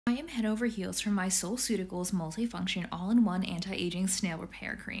I am head over heels for my SeoulCeuticals multifunction all-in-one anti-aging snail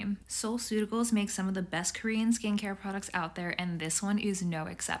repair cream. SeoulCeuticals makes some of the best Korean skincare products out there, and this one is no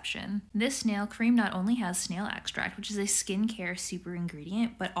exception. This snail cream not only has snail extract, which is a skincare super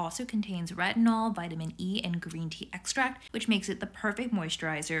ingredient, but also contains retinol, vitamin E, and green tea extract, which makes it the perfect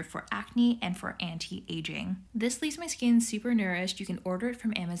moisturizer for acne and for anti-aging. This leaves my skin super nourished. You can order it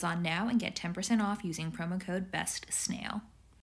from Amazon now and get 10% off using promo code BESTSNAIL.